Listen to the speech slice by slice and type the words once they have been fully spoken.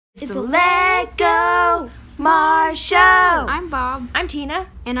It's the Lego Mars Show! I'm Bob. I'm Tina.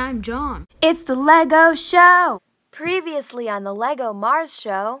 And I'm John. It's the Lego Show! Previously on the Lego Mars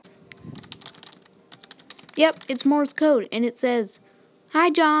Show. Yep, it's Morse code, and it says, "Hi,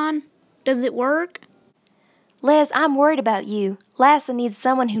 John. Does it work?" Liz, I'm worried about you. LASA needs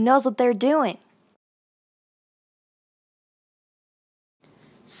someone who knows what they're doing.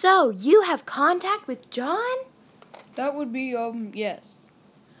 So, you have contact with John? That would be, yes.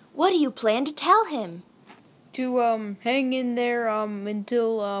 What do you plan to tell him? To, hang in there,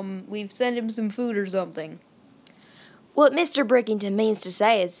 until, we've sent him some food or something. What Mr. Brickington means to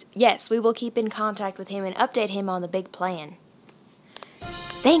say is, yes, we will keep in contact with him and update him on the big plan.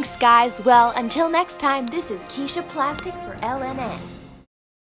 Thanks, guys. Well, until next time, this is Keisha Plastic for LNN.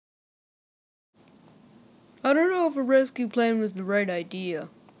 I don't know if a rescue plan was the right idea.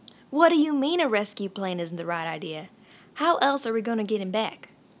 What do you mean a rescue plan isn't the right idea? How else are we going to get him back?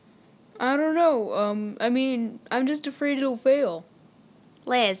 I don't know. I'm just afraid it'll fail.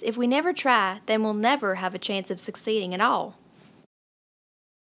 Les, if we never try, then we'll never have a chance of succeeding at all.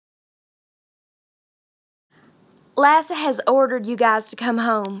 LASA has ordered you guys to come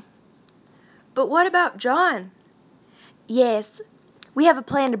home. But what about John? Yes, we have a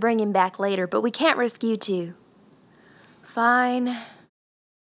plan to bring him back later, but we can't risk you two. Fine.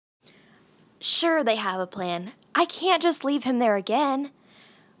 Sure, they have a plan. I can't just leave him there again.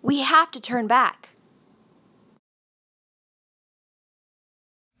 We have to turn back.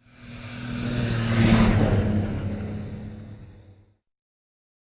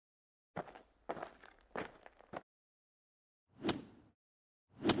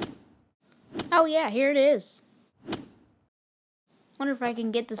 Oh yeah, here it is. Wonder if I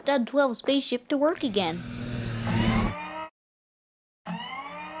can get the Stud 12 spaceship to work again.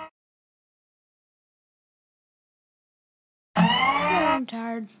 I'm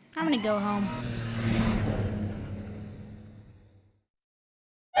tired. I'm gonna go home.